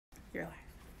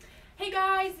Hey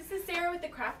guys, this is Sarah with the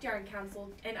Craft Yarn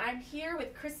Council, and I'm here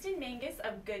with Kristen Mangus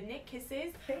of Good Knit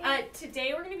Kisses. Hey.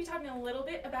 Today we're going to be talking a little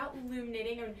bit about loom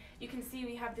knitting, and you can see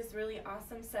we have this really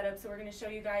awesome setup, so we're going to show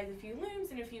you guys a few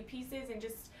looms and a few pieces, and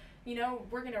just, you know,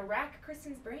 we're going to rack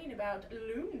Kristen's brain about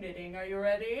loom knitting. Are you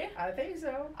ready? I think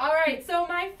so. Alright, so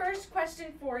my first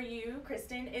question for you,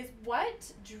 Kristen, is what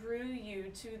drew you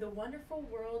to the wonderful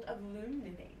world of loom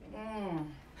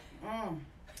knitting?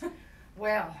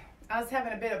 Well, I was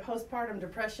having a bit of postpartum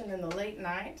depression in the late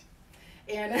night,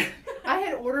 and I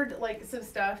had ordered like some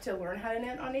stuff to learn how to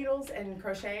knit on needles and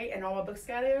crochet, and all my books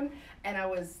got in, and I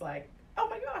was like, oh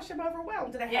my gosh, I'm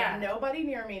overwhelmed, and I had nobody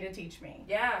near me to teach me.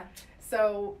 Yeah.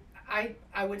 So I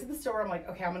went to the store. I'm like,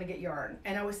 okay, I'm gonna get yarn,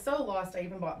 and I was so lost I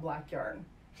even bought black yarn.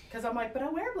 Because I'm like, but I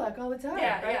wear black all the time.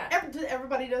 Yeah, right? yeah.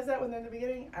 Everybody does that when they're in the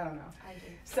beginning. I don't know. I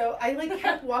do. So I like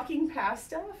kept walking past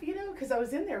stuff, you know, because I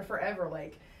was in there forever.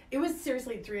 Like, it was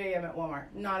seriously 3 a.m. at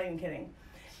Walmart. Not even kidding.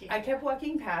 Yeah. I kept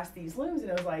walking past these looms,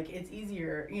 and I was like, it's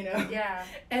easier, you know. Yeah.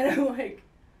 And I'm like,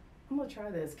 I'm gonna try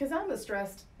this because I'm a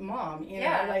stressed mom, you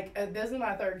know. Like, this is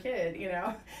my third kid, you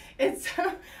know. And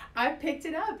so I picked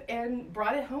it up and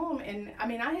brought it home, and I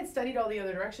mean, I had studied all the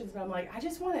other directions, but I'm like, I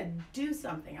just want to do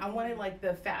something. I wanted like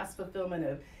the fast fulfillment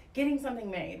of getting something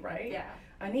made, right? Yeah.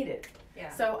 I need it.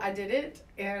 Yeah. So I did it,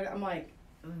 and I'm like,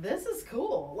 this is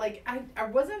cool. Like, I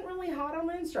wasn't really hot on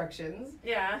the instructions.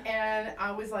 Yeah. And I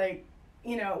was like,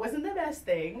 you know, it wasn't the best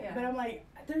thing, Yeah. but I'm like,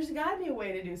 there's got to be a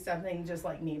way to do something just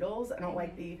like needles. I don't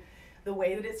like the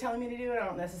way that it's telling me to do it. I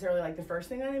don't necessarily like the first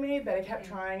thing that I made, but I kept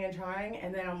trying and trying,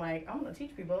 and then I'm like, I'm going to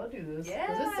teach people how to do this. Yeah.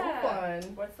 Because it's so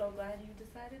fun. We're so glad you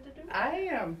decided to do it. I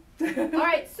am. All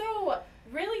right, so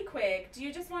really quick, do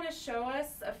you just want to show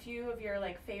us a few of your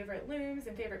like favorite looms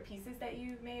and favorite pieces that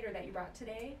you've made or that you brought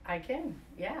today? I can,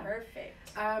 yeah. Perfect.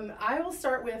 I will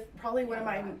start with probably one of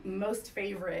my most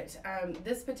favorite.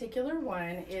 This particular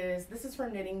one this is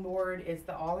from Knitting Board. It's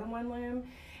the all-in-one loom.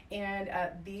 And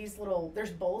these little,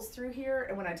 there's bolts through here,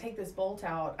 and when I take this bolt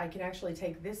out, I can actually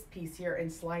take this piece here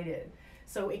and slide it.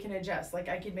 So it can adjust. Like,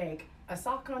 I could make a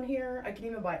sock on here. I can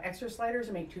even buy extra sliders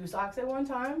and make 2 socks at one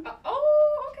time.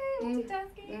 Okay,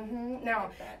 multitasking. Now,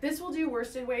 Like this will do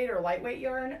worsted weight or lightweight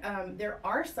yarn. There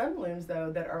are some looms, though,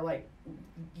 that are like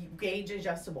gauge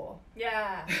adjustable.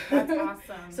 Yeah, that's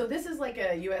awesome. So this is like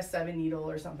a US 7 needle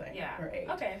or something. Yeah. Or 8.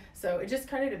 Okay. So it just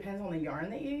kind of depends on the yarn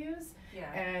that you use. Yeah.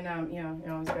 And, you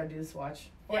know, just gotta do the swatch.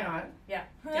 Or not. Yeah.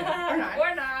 Or not.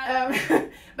 Or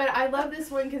not. But I love this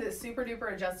one because it's super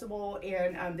duper adjustable,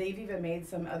 and they've even made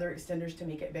some other extenders to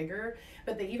make it bigger.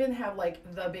 But they even have like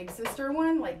the big sister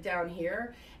one, like down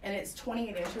here, and it's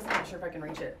 28 inches. I'm not sure if I can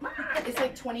reach it. It's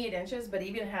like 28 inches, but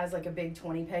even has like a big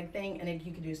 20 peg thing, and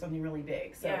you could do something really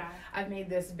big. So I've made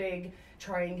this big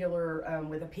triangular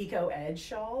with a picot edge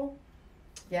shawl.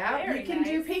 Yeah, Very you can nice.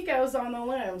 do picots on the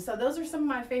loom. So those are some of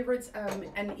my favorites.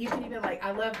 And you can even like,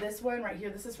 I love this one right here.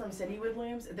 This is from Cindywood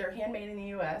Looms. They're handmade in the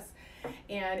U.S.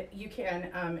 And you can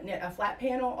knit a flat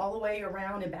panel all the way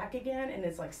around and back again, and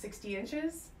it's like 60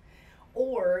 inches.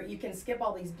 Or you can skip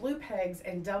all these blue pegs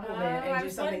and double knit and do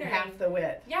something half the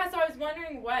width. Yeah, so I was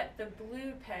wondering what the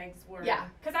blue pegs were. Yeah.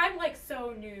 Because I'm like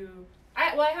so new.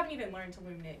 I haven't even learned to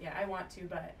loom knit yet. I want to,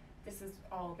 but this is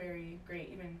all very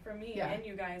great even for me and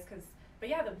you guys. But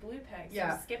yeah, the blue pegs, you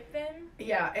skip them.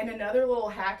 Yeah, and another little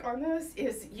hack on this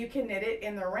is you can knit it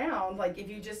in the round. Like if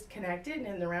you just connect it and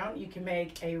in the round, you can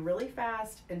make a really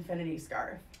fast infinity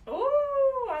scarf. Ooh,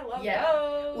 I love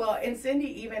those. Well, and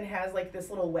Cindy even has like this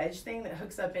little wedge thing that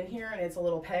hooks up in here, and it's a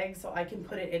little peg, so I can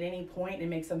put it at any point and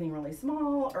make something really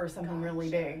small or something really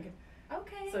big.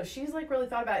 Okay. So she's like really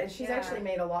thought about it, and she's actually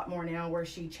made a lot more now where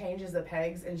she changes the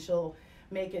pegs and she'll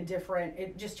make a different,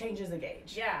 it just changes the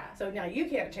gauge. Yeah. So now you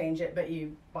can't change it, but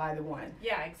you buy the one.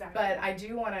 Yeah, exactly. But I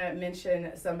do want to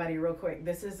mention somebody real quick.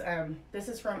 This is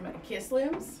from Kiss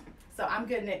Looms. So I'm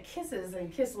Good Knit Kisses,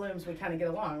 and Kiss Looms, we kind of get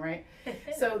along, right?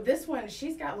 So this one,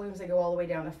 she's got looms that go all the way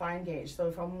down to fine gauge. So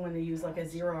if I'm going to use like a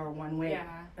 0 or 1 weight,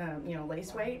 you know,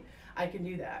 lace weight, I can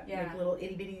do that. Yeah. Make little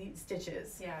itty bitty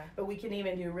stitches. Yeah. But we can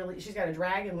even do she's got a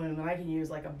dragon loom that I can use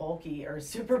like a bulky or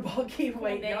super bulky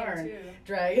weight yarn. Too.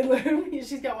 Dragon loom.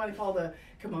 She's got one called a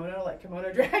kimono, like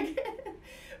kimono dragon.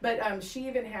 But she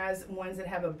even has ones that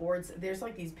have a board. There's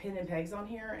like these pin and pegs on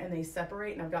here, and they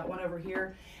separate, and I've got one over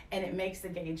here, and it makes the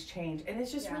gauge change. And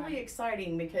it's just really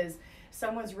exciting because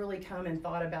someone's really come and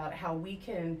thought about how we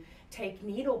can take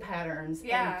needle patterns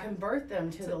and convert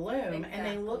them to the loom, and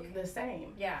they look the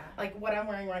same. Yeah. Like what I'm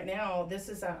wearing right now, this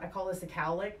is I call this a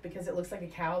cowlick because it looks like a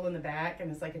cowl in the back, and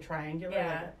it's like a triangular,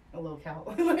 like a little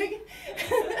cowl.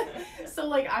 So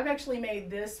like I've actually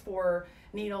made this for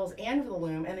needles and for the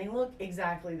loom, and they look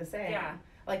exactly the same. Yeah.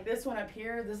 Like this one up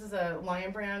here, this is a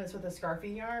Lion Brand. It's with a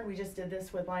scarfy yarn. We just did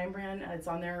this with Lion Brand. It's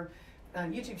on their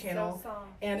YouTube channel. So soft.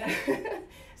 And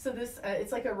so this,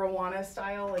 it's like a Rwanda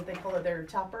style, like they call it their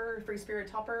topper, Free Spirit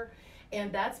topper.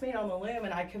 And that's made on the loom,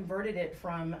 and I converted it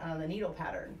from the needle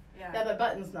pattern. Yeah. Now the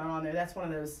button's not on there. That's one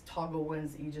of those toggle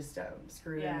ones that you just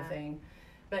screw in the thing.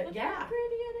 But Look yeah. how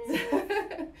pretty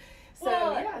it is. So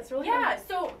yeah, it's really fun.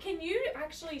 So can you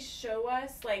actually show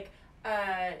us like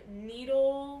a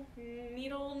needle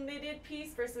knitted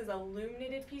piece versus a loom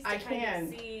knitted piece? I can.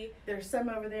 See. There's some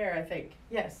over there, I think.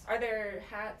 Yes. Are there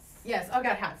hats? Yes, I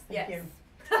got hats. Thank Yes.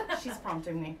 you. She's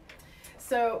prompting me.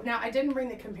 So now I didn't bring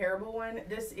the comparable one.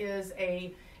 This is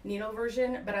a needle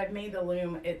version, but I've made the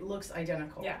loom. It looks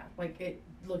identical. Yeah. Like it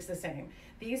looks the same.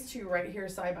 These two right here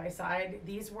side by side,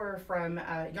 these were from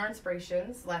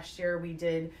Yarnspirations. Last year we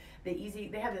did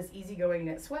they have this easygoing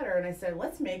knit sweater, and I said,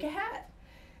 let's make a hat.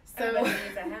 So Everybody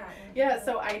needs a hat. yeah,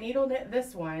 so I needle knit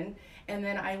this one, and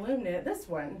then I loom knit this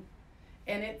one,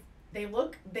 and they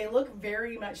look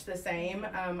very much the same.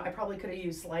 I probably could have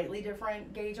used slightly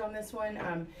different gauge on this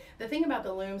one. The thing about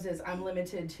the looms is I'm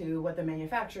limited to what the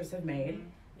manufacturers have made.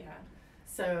 Yeah.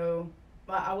 So,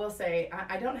 but I will say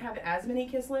I don't have as many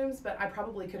Kiss looms, but I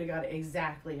probably could have got it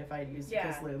exactly if I'd used a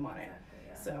Kiss loom on it. Exactly,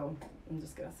 yeah. So I'm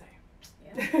just gonna say.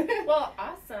 Yeah. Well,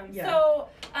 awesome. Yeah. So,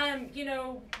 you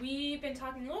know, we've been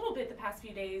talking a little bit the past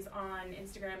few days on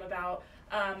Instagram about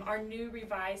our new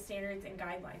revised standards and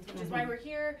guidelines, which is why we're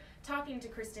here talking to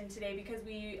Kristen today, because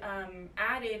we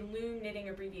added loom knitting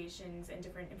abbreviations and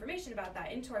different information about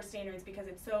that into our standards because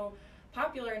it's so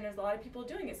popular and there's a lot of people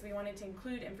doing it, so we wanted to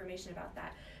include information about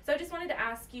that. So I just wanted to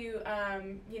ask you,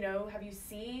 you know, have you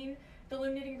seen the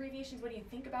loom knitting abbreviations? What do you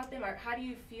think about them, or how do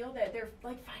you feel that they're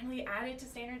like finally added to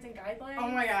standards and guidelines? Oh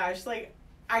my gosh, like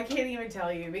I can't even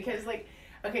tell you, because like,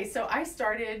 okay, so I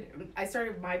started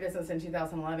my business in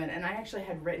 2011, and I actually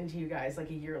had written to you guys like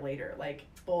a year later, like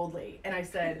boldly, and I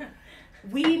said,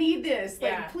 we need this,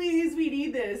 like please, we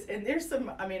need this. And there's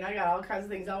some, I mean, I got all kinds of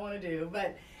things I want to do,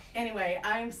 but anyway,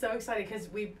 I'm so excited because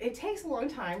it takes a long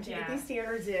time to get these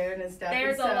standards in and stuff.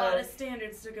 There's a lot of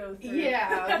standards to go through.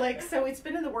 Yeah, like, so it's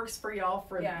been in the works for y'all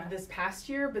for this past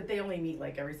year, but they only meet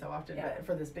like every so often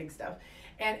for this big stuff.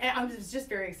 And I was just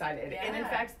very excited. And in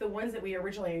fact, the ones that we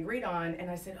originally agreed on, and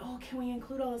I said, oh, can we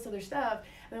include all this other stuff?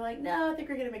 And they're like, no, I think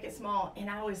we're going to make it small. And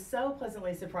I was so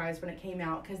pleasantly surprised when it came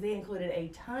out, because they included a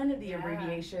ton of the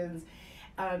abbreviations.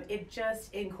 It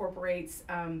just incorporates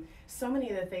so many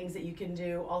of the things that you can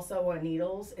do also on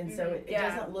needles, and so it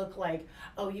doesn't look like,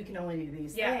 oh, you can only do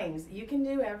these things. You can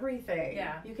do everything.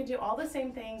 Yeah. You can do all the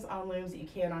same things on looms that you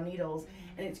can on needles,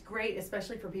 and it's great,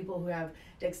 especially for people who have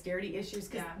dexterity issues,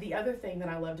 because the other thing that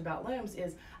I loved about looms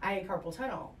is I had carpal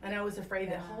tunnel, and I was afraid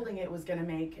that holding it was going to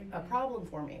make a problem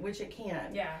for me, which it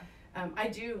can. Yeah. I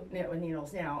do knit with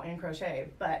needles now and crochet,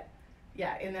 but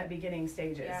yeah, in that beginning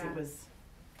stages,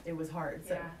 it was hard.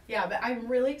 So but I'm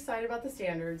really excited about the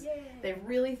standards. Yay. They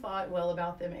really thought well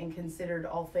about them and considered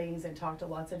all things, and talked to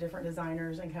lots of different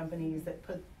designers and companies that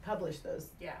publish those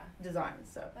designs.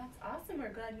 So that's awesome. We're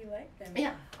glad you like them.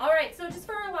 Yeah. All right. So just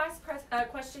for our last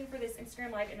question for this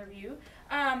Instagram Live interview,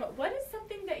 what is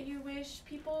something that you wish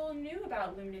people knew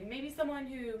about loom knitting? Maybe someone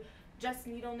who just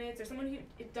needle knits, or someone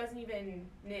who doesn't even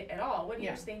knit at all. What do you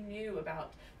wish they knew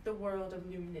about the world of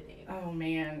loom knitting? Oh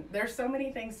man, there's so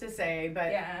many things to say,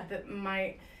 but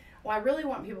what I really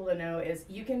want people to know is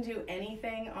you can do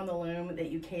anything on the loom that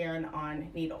you can on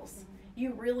needles.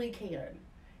 You really can.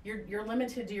 You're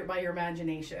limited by your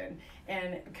imagination,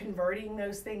 and converting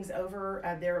those things over.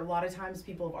 There are a lot of times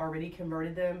people have already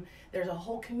converted them. There's a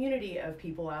whole community of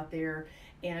people out there,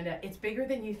 and it's bigger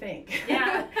than you think.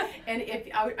 Yeah. And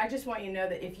I just want you to know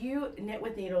that if you knit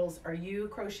with needles or you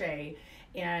crochet,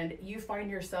 and you find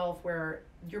yourself where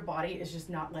your body is just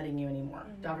not letting you anymore,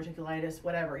 diverticulitis,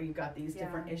 whatever, you've got these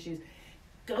different issues,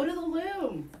 go to the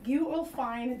loom. You will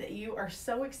find that you are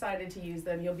so excited to use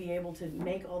them. You'll be able to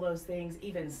make all those things,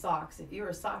 even socks. If you're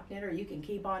a sock knitter, you can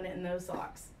keep on knitting those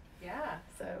socks. Yeah,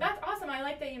 so that's awesome. I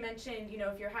like that you mentioned, you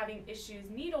know, if you're having issues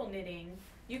needle knitting,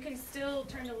 you can still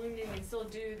turn to loom knitting and still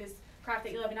do this craft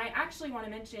that you love. And I actually want to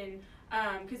mention,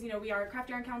 because, you know, we are a Craft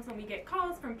Yarn Council, and we get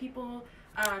calls from people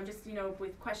just, you know,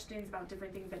 with questions about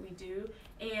different things that we do.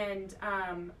 And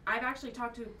I've actually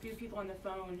talked to a few people on the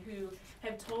phone who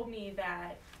have told me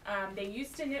that they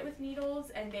used to knit with needles,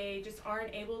 and they just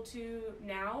aren't able to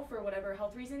now for whatever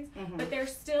health reasons, but they're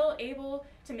still able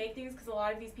to make things, because a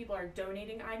lot of these people are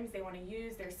donating items. They want to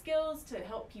use their skills to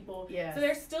help people. Yes. So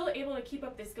they're still able to keep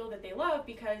up the skill that they love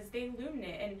because they loom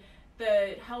knit, and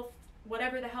the health,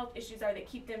 whatever the health issues are that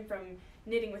keep them from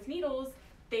knitting with needles,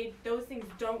 those things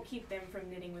don't keep them from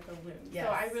knitting with a loom. Yes.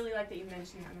 So I really like that you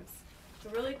mentioned that. It's a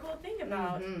really cool thing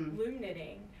about loom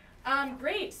knitting.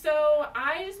 Great. So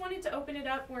I just wanted to open it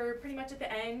up. We're pretty much at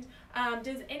the end.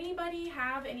 Does anybody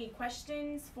have any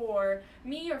questions for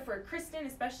me or for Kristen,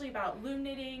 especially about loom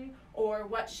knitting or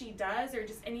what she does, or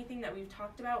just anything that we've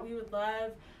talked about? We would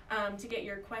love to get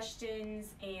your questions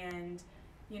and,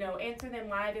 you know, answer them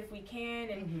live if we can.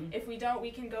 And if we don't,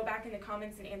 we can go back in the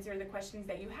comments and answer the questions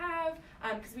that you have,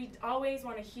 because we always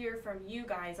want to hear from you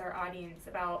guys, our audience,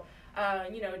 about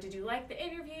you know, did you like the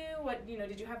interview? What, you know,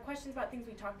 did you have questions about things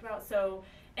we talked about? So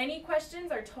any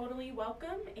questions are totally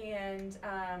welcome. And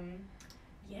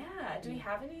yeah, do we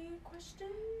have any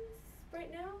questions right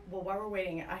now? Well, while we're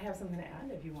waiting, I have something to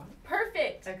add if you want.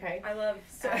 Perfect. Okay. I love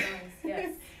add-ons.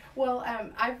 Yes. Well,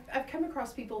 I've come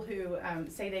across people who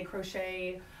say they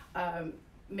crochet.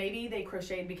 Maybe they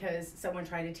crocheted because someone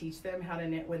tried to teach them how to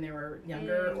knit when they were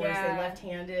younger, or if they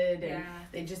left-handed, and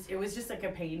it was just like a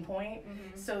pain point.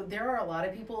 So there are a lot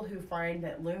of people who find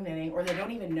that loom knitting, or they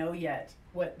don't even know yet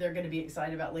what they're going to be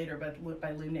excited about later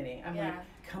by loom knitting. I'm like,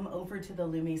 come over to the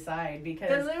Loomy side,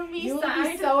 because you will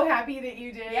be so happy that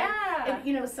you did. Yeah. And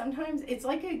you know, sometimes it's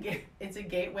like it's a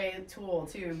gateway tool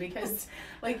too, because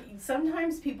like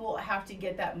sometimes people have to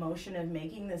get that motion of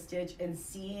making the stitch and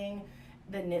seeing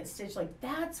the knit stitch, like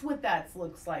that's what that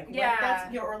looks like. Yeah. Like,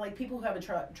 that's, you know, or like people who have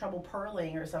a trouble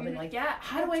purling or something, like,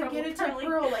 how do I get it to purling.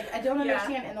 purl? Like, I don't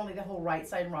understand. And then like the whole right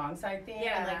side, wrong side thing.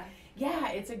 Yeah. And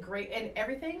like, it's a great, and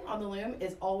everything on the loom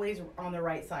is always on the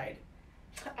right side.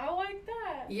 I like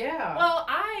that. Yeah. Well,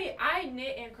 I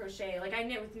knit and crochet. Like, I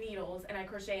knit with needles and I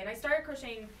crochet. And I started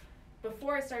crocheting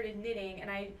before I started knitting. And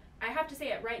I have to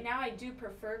say it right now, I do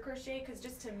prefer crochet, because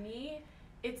just to me,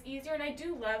 it's easier. And I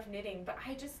do love knitting, but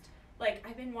I just, like,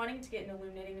 I've been wanting to get into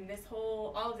loom knitting, and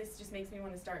all of this just makes me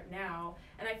want to start now.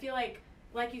 And I feel like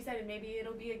you said, maybe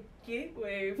it'll be a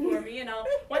gateway for me, and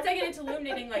once I get into loom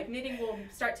knitting, like, knitting will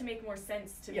start to make more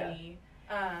sense to me.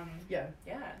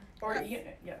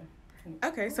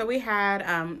 Okay, so we had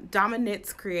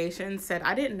Dominit's Creations said,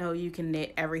 I didn't know you can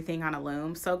knit everything on a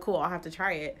loom. So cool, I'll have to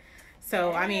try it.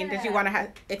 So, I mean, did you want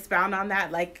to expound on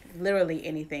that? Like, literally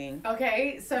anything.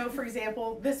 Okay, so for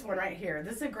example, this one right here.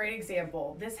 This is a great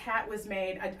example. This hat was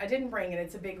made, I didn't bring it,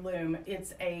 it's a big loom.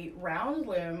 It's a round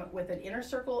loom with an inner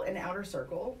circle and outer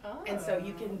circle. Oh. And so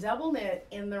you can double knit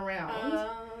in the round.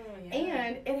 Oh, yeah.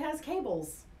 And it has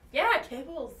cables. Yeah,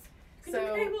 cables.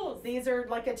 So cables. These are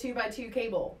like a 2x2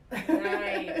 cable.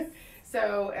 Nice.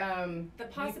 So the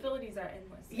possibilities are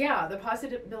endless. Yeah, the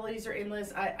possibilities are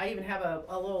endless. I even have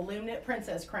a little loom knit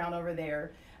princess crown over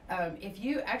there. If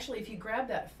you grab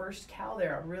that first cowl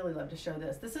there, I'd really love to show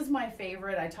this. This is my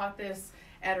favorite. I taught this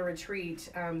at a retreat.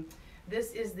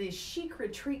 This is the Chic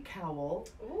Retreat cowl.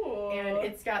 Ooh. And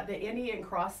it's got the Indian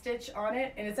cross stitch on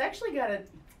it, and it's actually got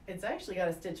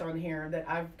a stitch on here that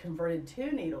I've converted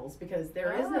to needles, because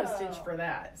there is no stitch for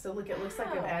that. So look, it looks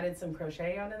like I've added some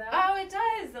crochet onto that. Oh, it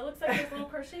does. It looks like there's little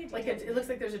crochet details. Like it looks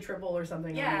like there's a triple or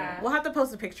something. Yeah. We'll have to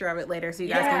post a picture of it later so you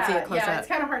guys can see it close up. Yeah, it's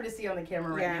kind of hard to see on the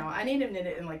camera right now. I need to knit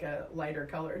it in like a lighter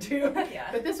color too.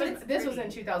 But this was in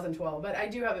 2012, but I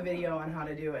do have a video on how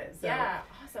to do it. So. Yeah,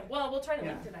 awesome. Well, we'll try to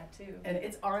link to that too. And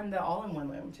it's on the all-in-one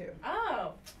loom too.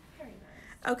 Oh, very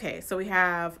nice. Okay, so we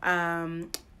have,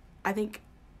 I think,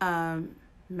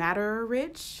 Matter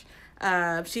Rich.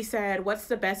 She said, what's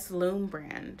the best loom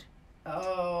brand?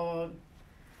 Oh,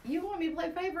 you want me to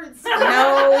play favorites?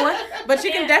 No, but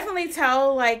you can definitely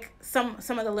tell like some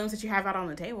of the looms that you have out on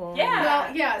the table. Yeah.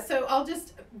 Well, yeah. So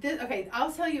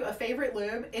I'll tell you a favorite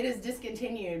loom. It is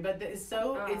discontinued, but it's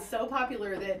so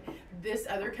popular that this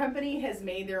other company has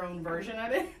made their own version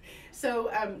of it.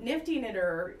 So Nifty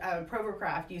Knitter,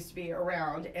 Provocraft used to be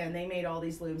around, and they made all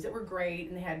these looms that were great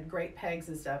and they had great pegs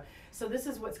and stuff. So this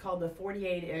is what's called the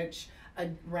 48-inch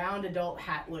round adult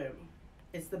hat loom.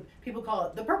 People call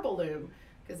it the purple loom,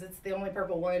 because it's the only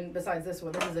purple one besides this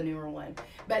one. This is a newer one.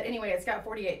 But anyway, it's got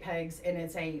 48 pegs, and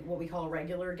it's what we call a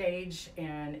regular gauge,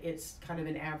 and it's kind of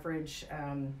an average,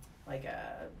 like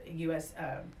a US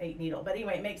 8 needle. But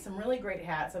anyway, it makes some really great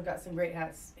hats. I've got some great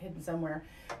hats hidden somewhere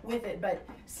with it. But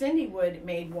Cindy Wood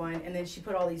made one, and then she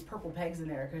put all these purple pegs in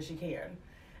there because she can.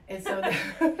 And so,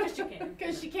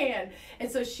 because she can. And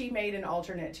so she made an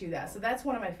alternate to that. So that's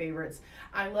one of my favorites.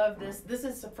 I love this. This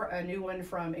is a new one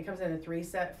it comes in a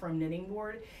 3-set from Knitting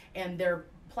Board, and they're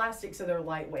plastic, so they're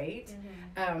lightweight.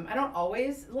 Mm-hmm. I don't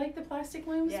always like the plastic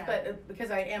looms, but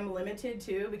because I am limited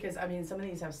too, because I mean, some of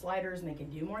these have sliders and they can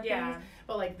do more things.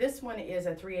 But like this one is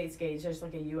a 3/8 gauge. There's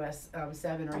like a US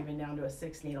 7 or even down to a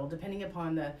 6 needle, depending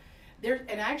upon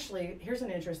and actually, here's an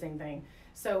interesting thing.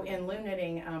 So in loom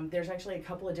knitting, there's actually a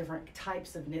couple of different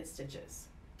types of knit stitches.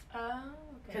 Oh,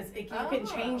 okay. Because you can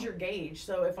change your gauge.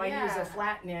 So if I use a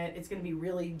flat knit, it's going to be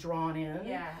really drawn in.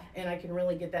 Yeah. And I can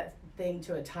really get that thing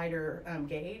to a tighter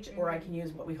gauge. Or I can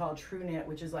use what we call true knit,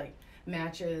 which is like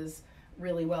matches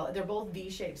really well. They're both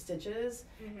V-shaped stitches.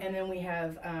 And then we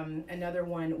have another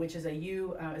one, which is a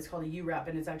U, it's called a U-wrap,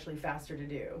 and it's actually faster to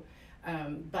do.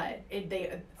 But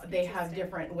they have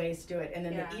different ways to do it. And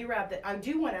then the E-wrap, that I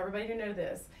do want everybody to know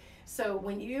this. So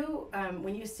when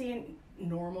you see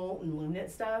normal and loom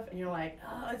knit stuff and you're like,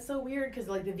 oh, it's so weird because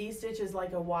like the V stitch is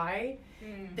like a Y,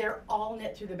 they're all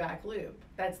knit through the back loop.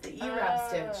 That's the E-wrap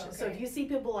stitch. Okay. So if you see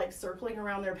people like circling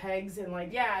around their pegs and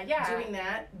like doing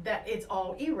that it's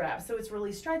all E-wrap. So it's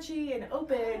really stretchy and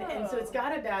open, and so it's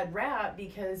got a bad rap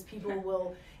because people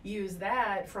will use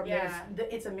that from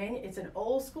it's an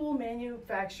old school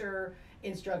manufacturer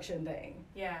instruction thing.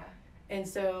 Yeah. And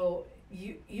so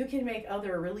you can make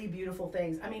other really beautiful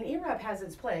things. I mean, E-wrap has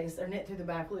its place, or knit through the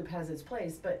back loop has its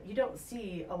place, but you don't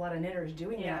see a lot of knitters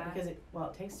doing that because it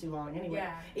takes too long anyway.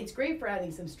 Yeah. It's great for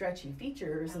adding some stretchy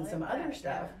features and some other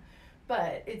stuff,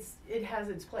 but it has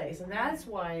its place, and that's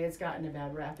why it's gotten a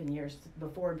bad rap in years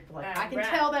before. People are like, I can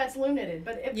tell that's loom knitted,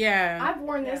 but I've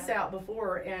worn this out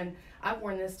before, and I've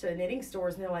worn this to knitting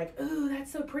stores, and they're like, ooh, that's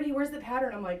so pretty, where's the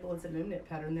pattern? I'm like, well, it's a loom knit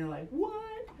pattern. And they're like,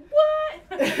 what?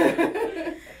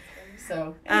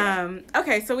 So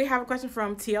okay, so we have a question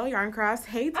from TL Yarncross.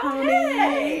 Hey, Tony.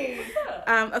 Hey.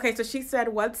 Okay, so she said,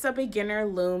 what's a beginner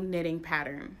loom knitting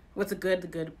pattern? What's a good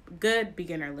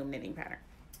beginner loom knitting pattern?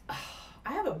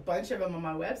 I have a bunch of them on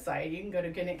my website. You can go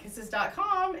to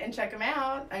goodknitKisses.com and check them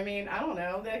out. I mean, I don't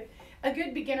know. A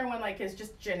good beginner one is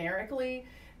just generically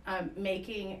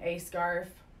making a scarf,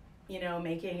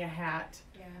 making a hat.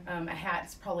 Yeah. A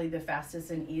hat's probably the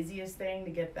fastest and easiest thing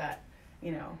to get that,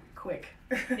 quick.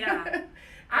 Yeah.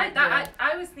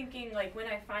 I was thinking, like, when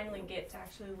I finally get to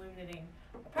actually loom knitting,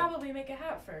 I'll probably make a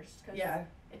hat first. Cause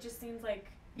it just seems like...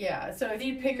 Yeah, so if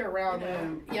you pick a round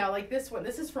loom, like this one,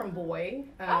 this is from Boy.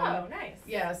 Oh, nice.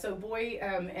 Yeah, so Boy,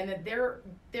 and then their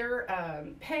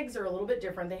pegs are a little bit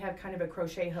different. They have kind of a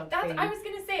crochet hook thing. I was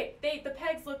going to say, the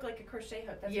pegs look like a crochet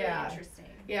hook. That's really interesting.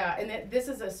 Yeah, and this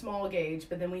is a small gauge,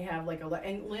 but then we have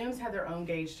and looms have their own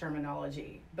gauge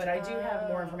terminology. But I do have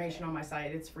more information on my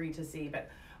site. It's free to see, but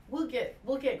we'll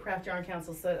get Craft Yarn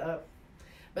Council set up.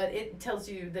 But it tells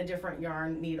you the different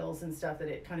yarn needles and stuff that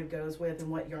it kind of goes with, and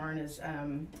what yarn is,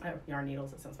 yarn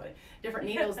needles, that sounds funny. Different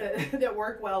needles that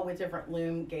work well with different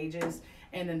loom gauges,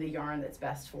 and then the yarn that's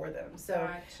best for them. So,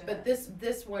 gotcha. But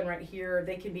this one right here,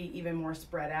 they can be even more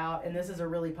spread out, and this is a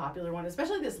really popular one,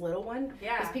 especially this little one.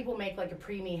 Yeah. Because people make like a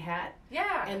preemie hat.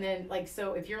 Yeah. And then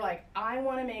so if you're like, I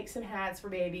want to make some hats for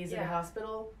babies in the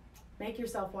hospital, make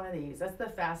yourself one of these. That's the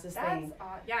fastest thing.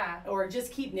 Or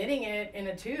just keep knitting it in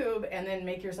a tube and then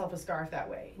make yourself a scarf that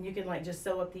way. And you can just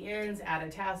sew up the ends, add a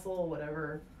tassel,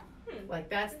 whatever.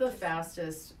 That's the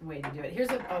fastest way to do it.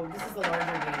 This is the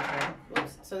larger gauge, right?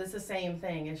 Whoops. So it's the same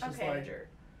thing, it's just larger.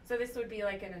 So this would be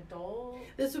like an adult?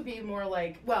 This would be more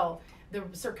like, the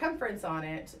circumference on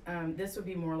it, this would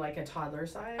be more like a toddler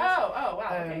size. Oh,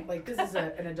 wow, okay. Like this is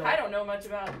an adult. I don't know much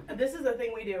about. This is the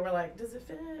thing we do. We're like, does it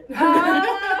fit?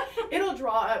 It'll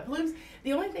draw up. Looms,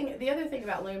 the other thing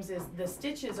about looms is the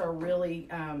stitches are really,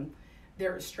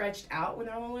 they're stretched out when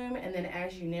they're on the loom, and then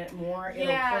as you knit more, it'll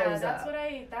close up.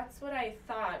 That's what I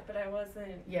thought, but I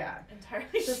wasn't entirely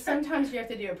sure. So sometimes you have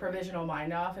to do a provisional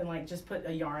bind off and just put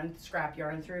a scrap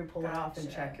yarn through, pull it off,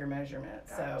 and check your measurement.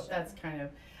 So that's kind of...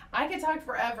 I could talk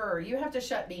forever. You have to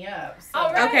shut me up. So.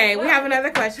 All right. Okay, we have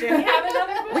another question.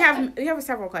 We have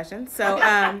several questions. So,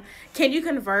 can you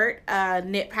convert a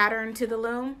knit pattern to the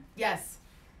loom? Yes.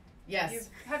 Is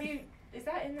that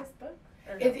in this book?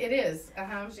 It is.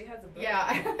 She has a book.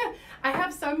 Yeah. I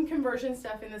have some conversion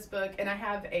stuff in this book, and I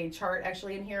have a chart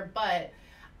actually in here, but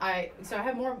I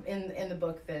have more in the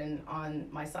book than on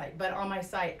my site. But on my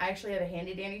site, I actually have a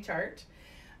handy dandy chart.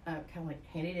 Kind of like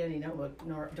handy dandy notebook,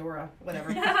 Dora,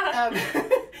 whatever.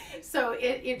 So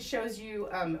it shows you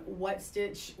what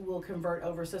stitch will convert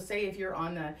over. So say if you're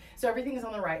so everything's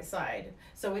on the right side.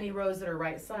 So any rows that are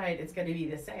right side, it's going to be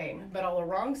the same. But all the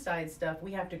wrong side stuff,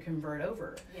 we have to convert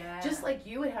over. Yeah. Just like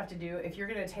you would have to do if you're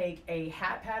going to take a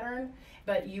hat pattern,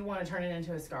 but you want to turn it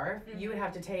into a scarf, you would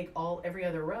have to take every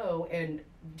other row and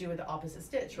do it the opposite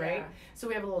stitch, right? Yeah. So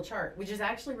we have a little chart, which is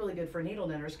actually really good for needle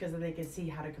knitters because then they can see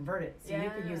how to convert it. So you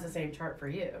can use the same chart for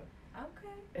you.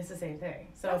 Okay. It's the same thing.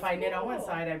 So if I knit on one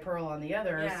side, I purl on the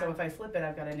other. Yeah. So if I flip it,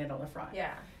 I've got to knit on the front.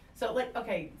 Yeah. So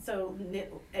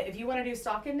if you want to do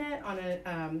stocking knit on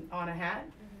a hat,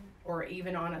 or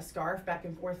even on a scarf, back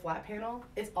and forth flat panel,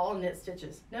 it's all knit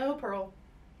stitches. No purl.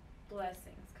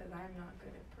 Blessings, because I'm not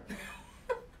good at purl.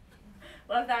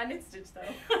 Love that knit stitch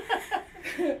though.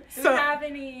 Do we So- have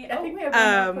any? I think we have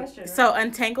one more question. Right? So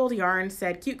Untangled Yarn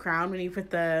said cute crown when you put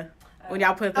the when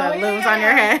y'all put the Oh, looms on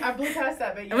your head. I blew past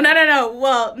that, but yeah. No.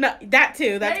 Well, no, that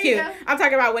too. That's There you cute. go. I'm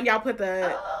talking about when y'all put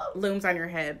the Oh, looms on your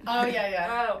head.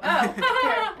 yeah.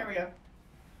 Oh. Here we go.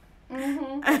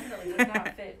 Mm-hmm. Definitely does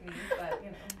not fit me, but you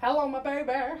know. Hello, my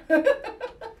baby.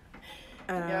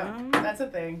 Yeah, that's a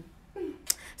thing.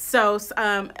 So,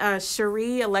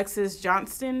 Cherie Alexis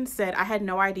Johnston said, I had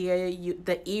no idea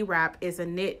the E-wrap is a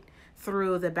knit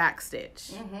through the back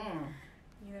stitch.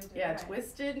 Neither did Yeah, I.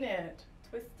 twisted knit.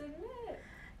 Twisted knit.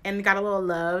 And got a little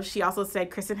love. She also said,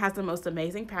 Kristen has the most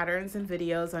amazing patterns and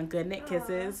videos on Good Knit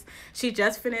Kisses. She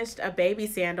just finished a baby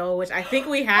sandal, which I think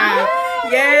we have. Oh,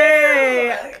 Yay!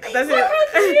 That's You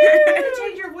it.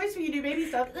 change your voice when you do baby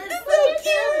stuff. It's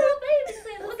So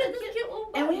cute. Look at this cute little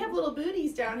And we button. have little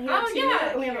booties down here Oh, too. yeah,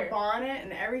 And we have here. a bonnet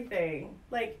and everything.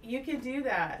 Like, you can do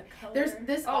that. The color. There's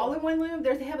this Oh, all-in-one loom.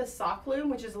 They have a sock loom,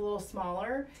 which is a little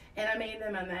smaller, and I made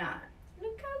them on that.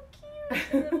 Look how cute.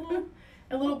 And a little-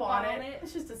 A little bonnet. bonnet.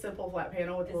 It's just a simple flat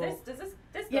panel with Is little. this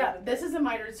go Yeah, with this is a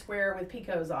mitered square with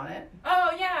picots on it. Oh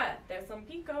yeah, there's some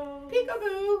pico. Peekaboo.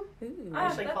 Ooh. Ah, I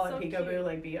actually that's call it so peekaboo, cute.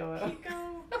 like B-O-O.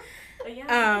 Pico. But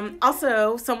yeah.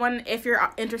 Also, someone, if you're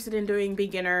interested in doing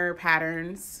beginner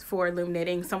patterns for loom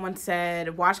knitting, someone said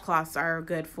washcloths are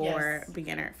good for Yes.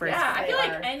 beginner. For Yeah, I they feel are.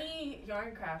 like any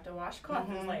yarn craft, a washcloth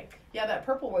is Mhm. like. Yeah, that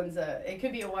purple one's it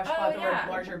could be a washcloth Oh, or yeah.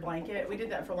 a larger blanket. We did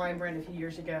that for Lion Brand a few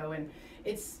years ago, and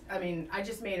I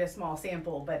just made a small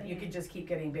sample, but you could just keep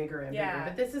getting bigger and bigger. Yeah.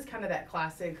 But this is kind of that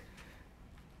classic,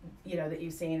 that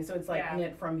you've seen. So it's like Yeah.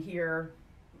 knit from here,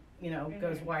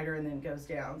 goes Mhm. wider and then goes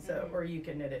down. So, Mhm. or you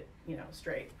can knit it,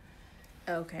 straight.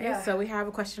 Okay, Yeah. so we have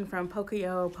a question from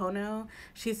Pocoyo Pono.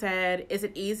 She said, is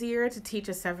it easier to teach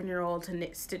a 7-year-old to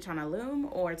knit stitch on a loom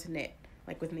or to knit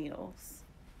like with needles?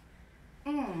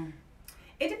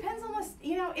 It depends on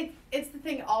it's the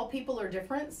thing. All people are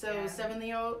different. So Yeah.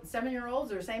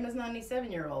 7-year-olds are same as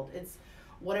 97-year-old. It's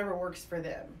whatever works for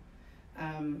them.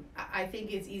 I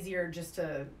think it's easier just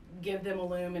to give them a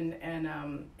loom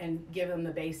and give them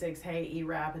the basics. Hey,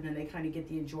 E-wrap, and then they kind of get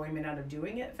the enjoyment out of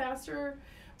doing it faster.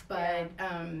 But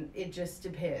it just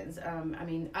depends.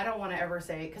 I don't want to ever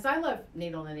say, because I love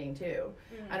needle knitting too.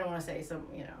 I don't want to say some,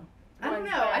 I don't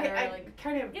One's know. better, I like-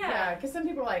 kind of, Yeah. because some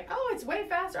people are like, oh, it's way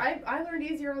faster. I learned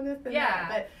easier on this than Yeah. that.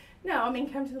 But no,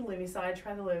 come to the loomy side,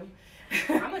 try the loom.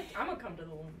 I'm gonna come to the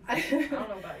loom. I don't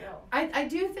know about y'all. I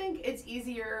do think it's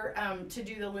easier to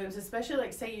do the looms, especially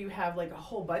like say you have like a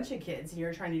whole bunch of kids and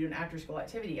you're trying to do an after school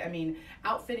activity.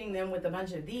 outfitting them with a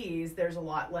bunch of these, there's a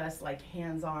lot less like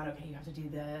hands-on, okay, you have to do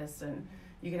this, and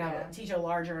you can teach a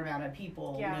larger amount of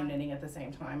people loom knitting at the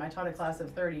same time. I taught a class of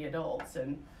 30 adults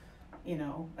and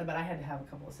but I had to have a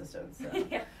couple assistants. So.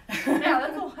 Yeah,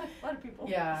 that's a lot of people.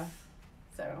 Yeah.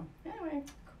 So anyway,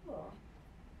 Cool.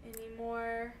 Any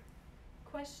more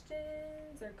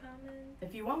questions or comments?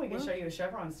 if you want, we can show you a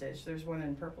chevron stitch. There's one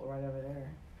in purple right over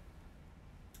there.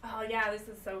 Oh yeah, this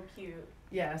is so cute.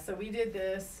 Yeah. So we did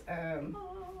this.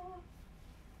 Oh.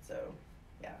 So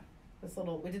yeah,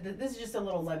 this is just a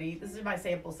little levy. This is my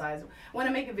sample size. When I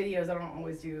make videos, I don't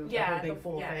always do the whole big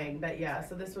full thing. But yeah,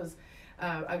 so this was.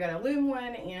 I've got a loom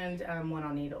one and one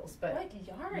on needles. But What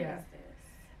yarn yeah. is this?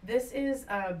 This is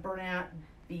Bernat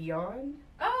Beyond.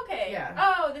 Oh, okay. Yeah.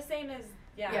 Oh, the same as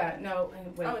Yeah. No.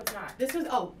 Wait. Oh, it's not. This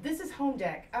is Home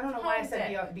Deck. I don't know why I Home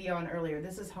said Deck. Beyond earlier.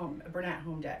 This is Bernat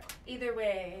Home Deck. Either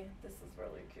way, this is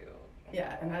really cute. Oh my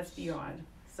Yeah, and that's gosh. Beyond.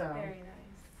 So. Very nice.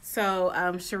 So,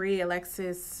 Cherie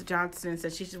Alexis Johnston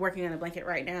says she's working on a blanket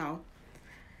right now.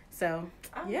 So,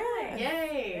 Oh, yeah. nice.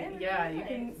 Yay! Very Yeah, you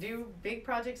can nice. do big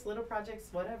projects, little projects,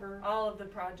 whatever. All of the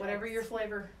projects. Whatever your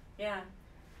flavor. Yeah.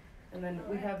 And then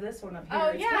we have this one up here. Oh,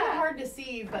 It's kind of yeah. hard to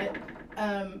see, but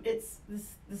it's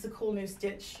this is a cool new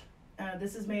stitch.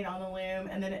 This is made on the loom,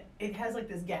 and then it has like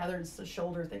this gathered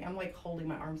shoulder thing. I'm like holding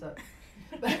my arms up.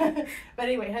 But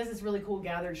anyway, it has this really cool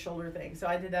gathered shoulder thing. So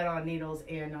I did that on needles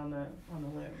and on the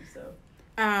loom.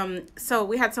 So so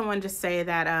we had someone just say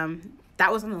that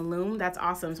that was on the loom. That's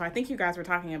awesome. So I think you guys were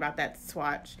talking about that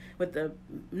swatch with the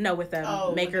with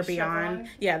Maker the Beyond. chevron?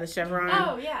 Yeah, the chevron.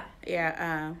 Oh yeah.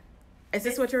 Yeah. Is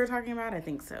this what you were talking about? I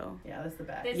think so. yeah, that's the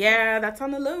back. This- Yeah, that's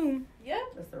on the loom. Yep.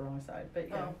 That's the wrong side, but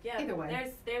yeah. Oh yeah. Either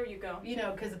way, There you go.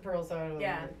 because the pearl side.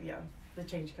 Yeah. The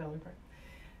change color part.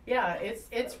 Yeah,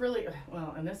 it's really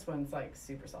well, and this one's like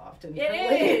super soft and It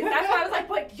is. That's why I was like,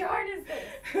 what yarn is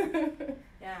this?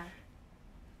 Yeah.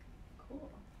 Cool.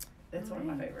 It's one of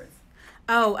my favorites.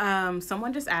 Oh,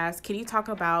 someone just asked, can you talk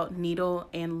about needle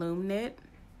and loom knit?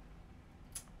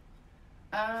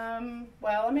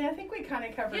 Well, I think we kind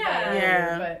of covered Yeah. that earlier,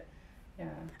 Yeah. but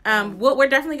We're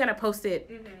definitely gonna post it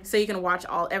Mm-hmm. so you can watch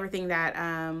everything that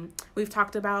we've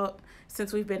talked about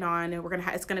since we've been on, and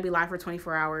it's gonna be live for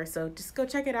 24 hours. So just go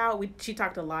check it out. She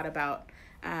talked a lot about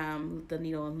the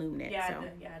needle and loom knit. Yeah, so.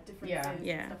 differences Yeah.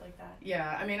 and stuff like that.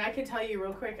 Yeah, I mean, I could tell you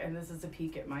real quick, and this is a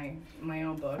peek at my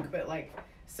own book, but like,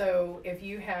 so if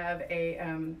you have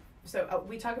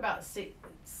we talk about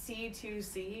C to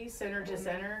C, center to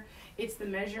center. It's the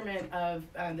measurement of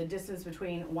the distance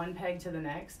between one peg to the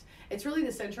next. It's really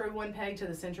the center of one peg to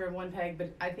the center of one peg,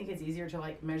 but I think it's easier to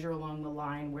like measure along the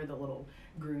line where the little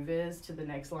groove is to the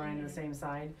next line on the same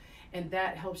side. And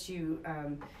that helps you,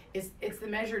 it's the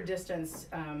measured distance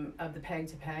of the peg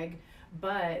to peg,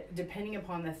 but depending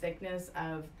upon the thickness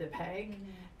of the peg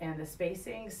and the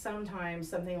spacing, sometimes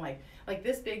something like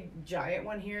this big giant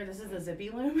one here, this is the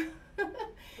Zippy Loom.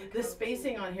 The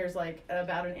spacing on here is like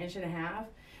about 1.5 inches,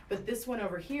 but this one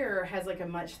over here has like a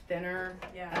much thinner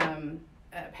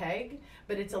peg,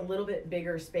 but it's a little bit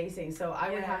bigger spacing. So I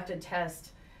would have to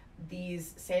test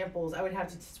these samples. I would have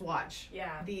to swatch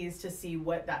these to see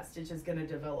what that stitch is going to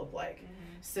develop like.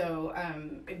 So,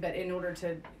 but in order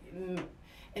to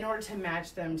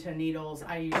match them to needles,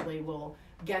 I usually will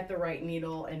get the right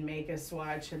needle and make a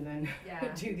swatch and then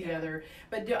do the other.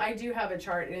 But I do have a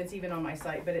chart, and it's even on my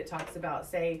site, but it talks about,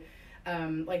 say,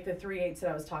 like the 3/8 that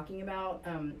I was talking about,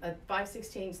 a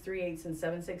 5/16, 3/8, and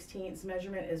 7/16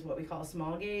 measurement is what we call a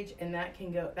small gauge, and that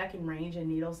can range in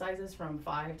needle sizes from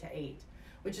 5 to 8,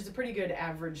 which is a pretty good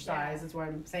average size. That's why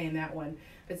I'm saying that one.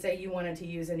 But say you wanted to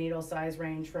use a needle size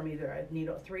range from either a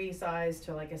needle 3 size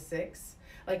to like a 6,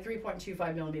 like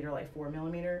 3.25 millimeter, like 4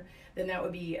 millimeter, then that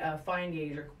would be a fine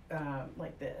gauge, or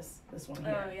like this one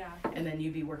here. Oh, yeah. And then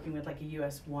you'd be working with like a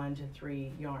US 1 to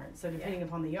 3 yarn. So depending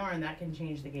upon the yarn, that can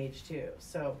change the gauge too.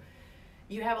 So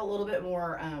you have a little bit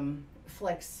more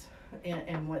flex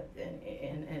and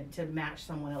to match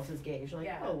someone else's gauge. Like,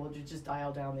 oh, we'll just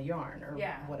dial down the yarn or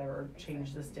whatever,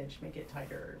 change the stitch, make it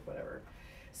tighter or whatever.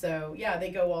 So yeah, they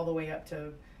go all the way up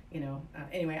to,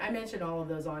 anyway, I mentioned all of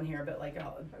those on here, but like,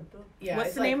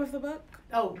 what's the name of the book?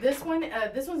 Oh, this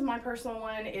one's my personal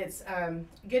one. It's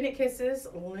Good Knit Kisses,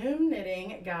 Loom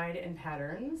Knitting Guide and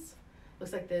Patterns.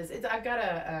 Looks like this. I've got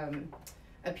a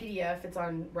PDF. It's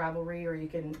on Ravelry, or you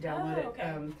can download it.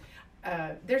 Okay.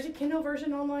 There's a Kindle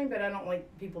version online, but I don't like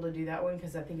people to do that one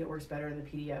because I think it works better in the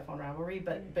PDF on Ravelry.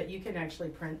 But you can actually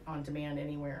print on demand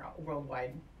anywhere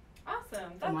worldwide.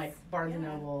 Awesome. From like Barnes and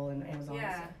Noble and Amazon.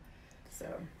 Yeah. So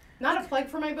not a plug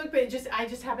for my book, but I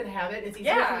just happen to have it. It's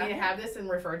easier for me to have this and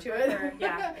refer to it. Sure.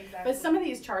 Yeah, exactly. But some of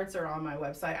these charts are on my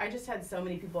website. I just had so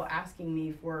many people asking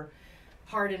me for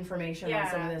hard information on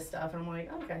some of this stuff, and I'm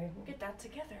like, okay, we'll get that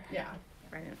together. Yeah.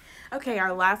 Right. Okay,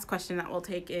 our last question that we'll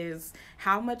take is,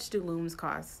 how much do looms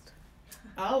cost?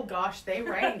 Oh gosh, they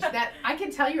range. That I can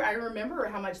tell you, I remember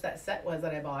how much that set was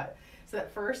that I bought. So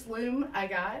that first loom I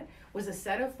got was a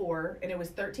set of 4, and it was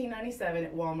 $13.97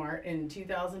 at Walmart in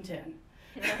 2010.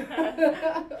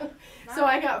 So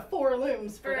I got 4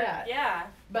 looms for that. Yeah.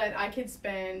 But I could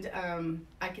spend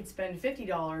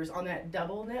 $50 on that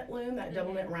double knit loom, that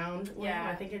double knit round loom. Yeah.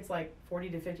 I think it's like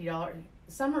 $40 to $50.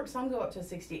 Some go up to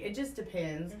 $60. It just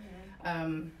depends.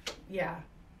 Yeah.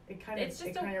 It kind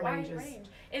of ranges. Range.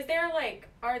 Is there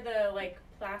are the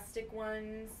plastic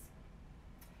ones,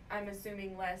 I'm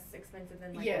assuming, less expensive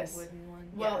than a wooden one?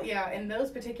 Well, yeah, and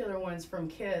those particular ones from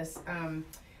Kiss,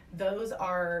 those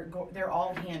they're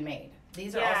all handmade.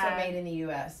 These are also made in the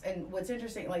U.S. And what's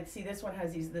interesting, see, this one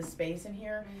has this space in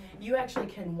here. You actually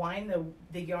can wind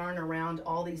the yarn around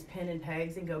all these pin and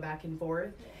pegs and go back and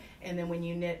forth. And then when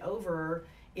you knit over,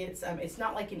 it's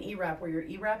not like an E-wrap where you're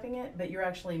E-wrapping it, but you're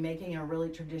actually making a really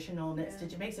traditional knit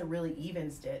stitch. It makes a really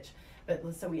even stitch. But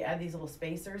so we add these little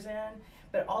spacers in.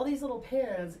 But all these little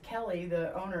pins, Kelly,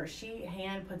 the owner, she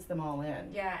hand puts them all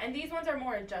in. Yeah, and these ones are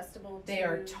more adjustable too. They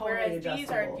are totally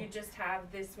adjustable. These you just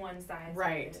have this one size.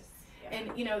 Right.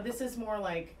 And this is more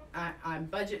like I'm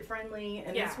budget friendly,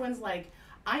 and this one's like,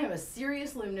 I am a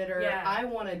serious loom knitter. I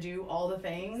want to do all the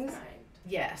things.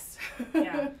 Yes.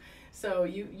 Yeah. So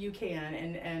you can,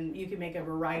 and you can make a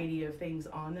variety of things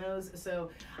on those. So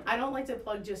I don't like to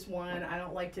plug just one. I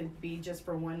don't like to be just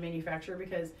for one manufacturer,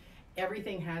 because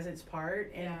everything has its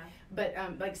part. And but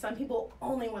some people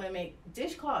only want to make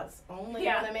dishcloths, only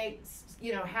want to make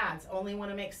hats, only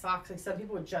want to make socks. Like some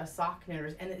people are just sock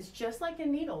knitters, and it's just like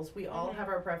in needles. We all have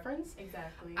our preference.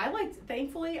 Exactly.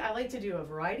 Thankfully, I like to do a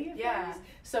variety of things,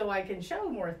 so I can show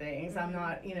more things. I'm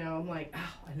not, I'm like,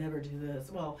 oh, I never do this.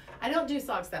 Well, I don't do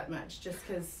socks that much, just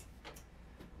because.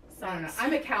 I don't know.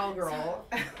 I'm a cowgirl.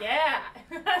 Yeah.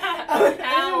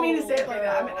 I didn't mean to say it like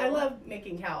that. I love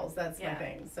making cows. That's my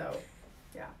thing. So,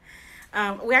 yeah.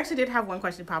 We actually did have one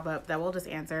question pop up that we'll just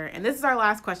answer, and this is our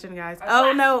last question, guys.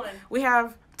 Our last one. We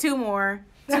have two more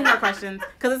questions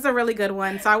because it's a really good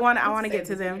one. So I want to get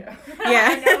to them. Yeah.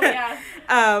 I know,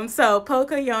 yeah. So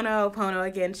Polka Yono Pono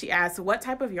again. She asks, what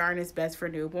type of yarn is best for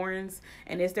newborns,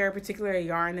 and is there a particular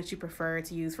yarn that you prefer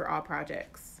to use for all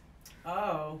projects?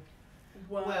 Oh.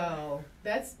 Whoa. Well,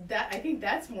 I think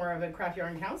that's more of a Craft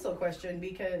Yarn Council question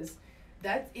because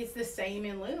it's the same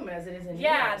in loom as it is in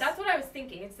Yeah, needles. that's what I was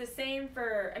thinking. It's the same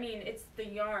for, it's the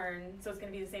yarn, so it's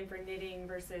going to be the same for knitting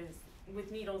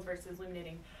with needles versus loom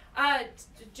knitting.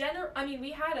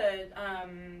 We had a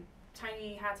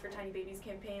Tiny Hats for Tiny Babies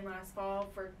campaign last fall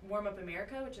for Warm Up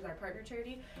America, which is our partner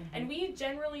charity, and we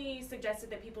generally suggested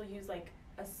that people use like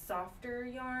a softer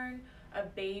yarn, a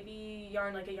baby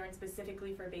yarn, like a yarn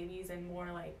specifically for babies, and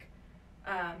more like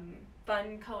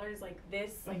fun colors like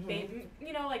this, like baby,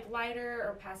 like lighter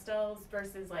or pastels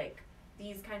versus like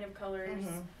these kind of colors.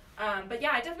 But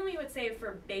yeah, I definitely would say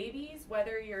for babies,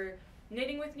 whether you're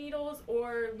knitting with needles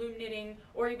or loom knitting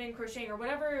or even crocheting or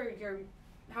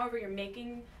however you're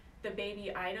making the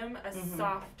baby item, a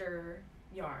softer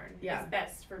yarn is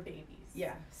best for babies.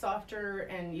 Yeah, softer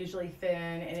and usually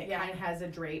thin, and it kind of has a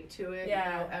drape to it.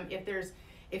 Yeah.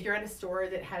 If you're at a store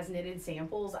that has knitted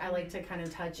samples, I like to kind of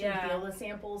touch and feel the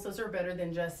samples. Those are better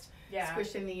than just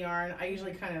squishing the yarn. I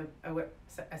usually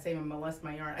I say I molest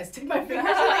my yarn. I stick my fingers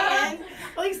in the end.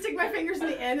 I stick my fingers in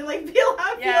the end and feel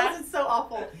how it feels. It's so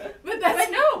awful. But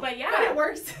it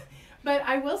works. But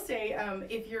I will say,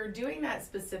 if you're doing that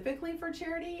specifically for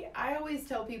charity, I always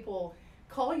tell people,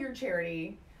 call your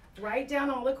charity, write down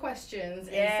all the questions,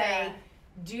 and say,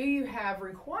 do you have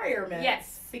requirements?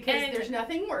 Yes. Because there's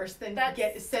nothing worse than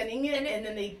sending it and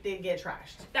then they get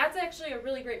trashed. That's actually a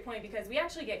really great point because we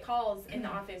actually get calls in the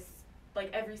office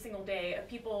every single day of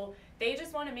people, they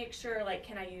just want to make sure,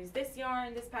 can I use this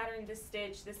yarn, this pattern, this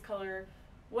stitch, this color,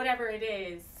 whatever it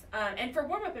is. And for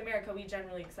Warm Up America, we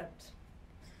generally accept,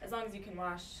 as long as you can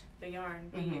wash the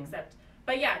yarn, we accept.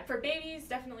 But yeah, for babies,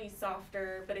 definitely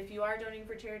softer. But if you are donating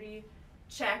for charity,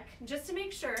 check just to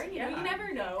make sure. You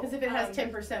never know. Because if it has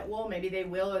 10% wool, maybe they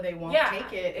will or they won't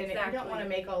take it. And you don't want to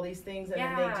make all these things and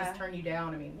then they just turn you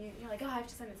down. You're like, I have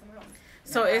to send it somewhere else.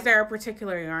 So is there a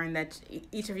particular yarn that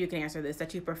each of you can answer this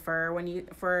that you prefer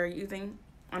for using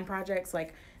on projects,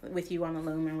 like with you on the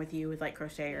loom and with you with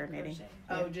crochet or knitting?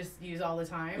 Oh, just use all the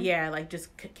time? Yeah,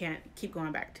 just can't keep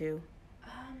going back to.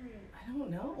 I don't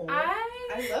know.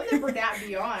 I love the Bernat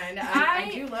Beyond. I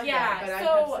do love that, but I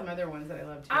have some other ones that I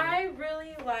love too. I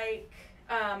really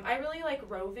like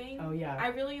roving. Oh yeah. I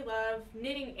really love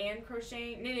knitting and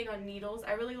crocheting, knitting on needles.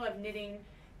 I really love knitting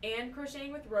and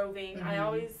crocheting with roving. I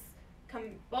always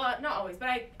not always,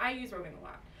 but I use roving a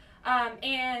lot.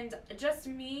 And just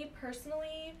me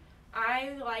personally,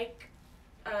 I like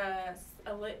a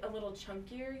little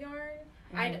chunkier yarn.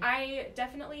 I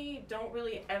definitely don't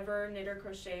really ever knit or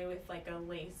crochet with a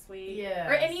lace weight. Yeah.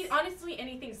 Or honestly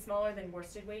anything smaller than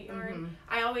worsted weight yarn.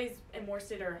 I always am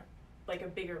worsted or a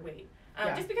bigger weight.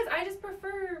 Just because I just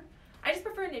prefer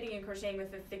knitting and crocheting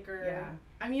with a thicker. Yeah.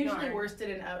 I'm usually yarn. worsted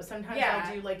and out. Sometimes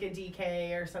I'll do a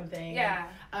DK or something. Yeah.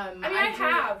 I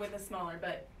have with a smaller,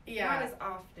 but not as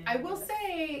often. I will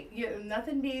say,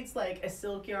 nothing beats a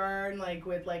silk yarn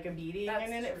with a beading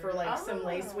in it for some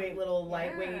lace weight, little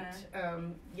lightweight.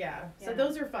 So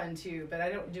those are fun too, but I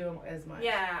don't do them as much.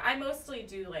 Yeah, I mostly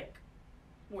do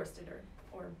worsted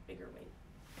or bigger weight.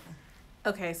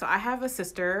 Okay, so I have a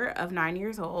sister of 9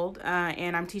 years old,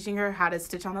 and I'm teaching her how to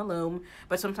stitch on the loom,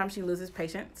 but sometimes she loses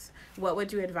patience. What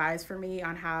would you advise for me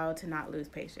on how to not lose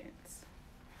patience?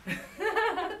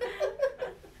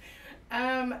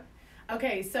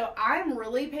 Okay, so I'm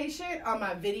really patient on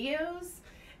my videos,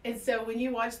 and so when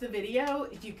you watch the video,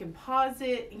 you can pause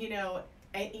it, and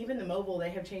even the mobile, they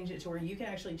have changed it to where you can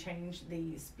actually change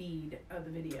the speed of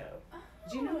the video.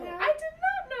 Did you know that? I did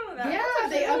not know that. Yeah,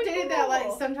 they really updated that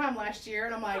cool. Sometime last year,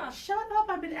 and I'm like, shut up,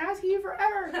 I've been asking you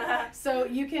forever. So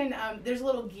you can, there's a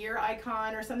little gear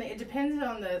icon or something. It depends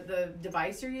on the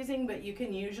device you're using, but you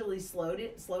can usually slow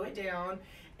it down,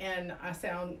 and I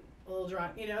sound a little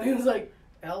drunk, it was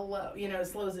hello, it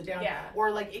slows it down. Yeah.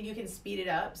 Or you can speed it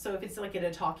up. So if it's in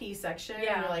a talkie section, and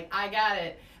you're I got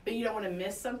it, but you don't want to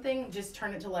miss something, just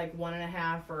turn it to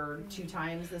 1.5 or 2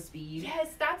 times the speed.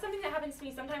 Yes, that's something that happens to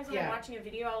me sometimes when I'm watching a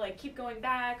video. I'll keep going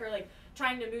back or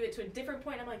trying to move it to a different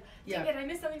point. I'm like, dang it, I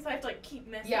missed something, so I have to like keep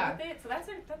messing with it. So that's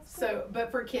cool. So,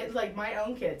 but for kids, like my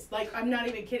own kids, like I'm not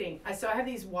even kidding. So I have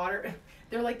these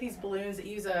they're like these balloons that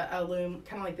use a loom,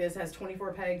 kind of like this. It has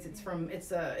 24 pegs.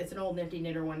 It's an old Nifty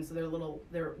Knitter one, so they're a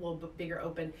little bigger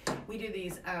open. We do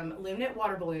these loom knit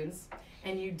water balloons,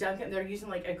 and you dunk them. They're using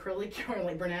like acrylic or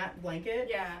like Bernat blanket.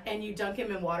 Yeah. And you dunk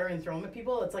them in water and throw them at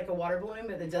people. It's like a water balloon,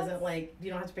 but it doesn't like you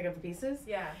don't have to pick up the pieces.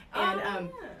 Yeah. And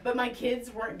but my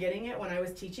kids weren't getting it when I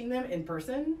was teaching them in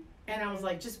person. And I was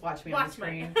like, just watch me on the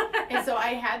screen. And so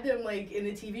I had them like in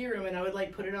the TV room, and I would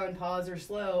like put it on pause or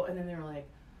slow, and then they were like,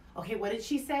 okay, what did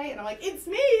she say? And I'm like, it's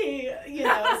me, you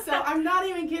know. So I'm not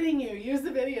even kidding you. Use the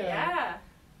video. Yeah.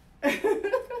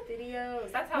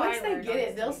 Videos. That's how Once I they learned, get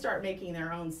it, they'll start making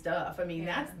their own stuff. I mean,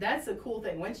 that's a cool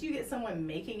thing. Once you get someone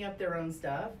making up their own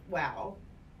stuff, wow.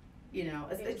 You know,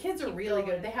 the kids are really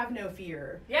good. They have no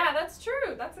fear. Yeah, that's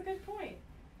true. That's a good point.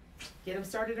 Get them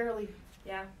started early.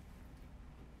 Yeah.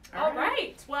 All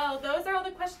right. Well, those are all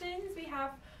the questions we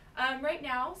have right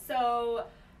now. So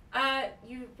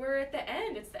we're at the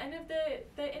end. It's the end of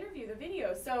the interview, the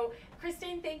video. So,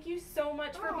 Kristen, thank you so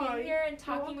much for being here and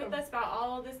talking with us about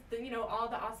all this, all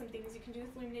the awesome things you can do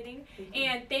with loom knitting.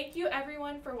 And thank you,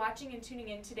 everyone, for watching and tuning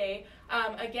in today.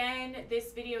 Again,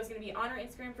 this video is going to be on our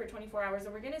Instagram for 24 hours,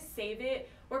 and we're going to save it.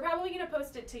 We're probably going to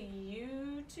post it to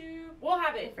YouTube. We'll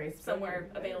have it somewhere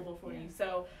available for you.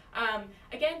 So,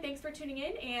 again, thanks for tuning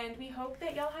in, and we hope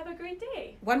that y'all have a great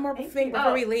day. One more thing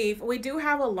before we leave. We do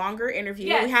have a longer interview.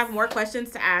 Yes. We have more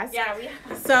questions to ask. Yeah, we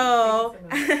have. So,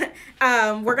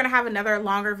 we're going to have another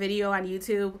longer video on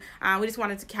YouTube. We just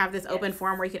wanted to have this open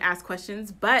forum where you can ask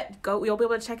questions, but you'll be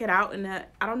able to check it out in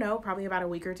probably about a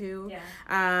week or two.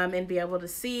 Yeah. And be able to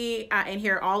see and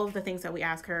hear all of the things that we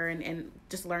ask her and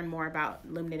just learn more about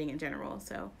loom knitting in general.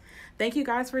 So thank you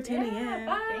guys for tuning in.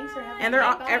 Bye. Thanks for having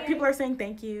and people are saying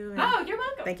thank you. Oh, you're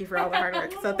welcome. Thank you for all the hard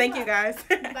work. So thank you guys.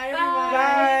 Bye, everyone.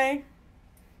 Bye.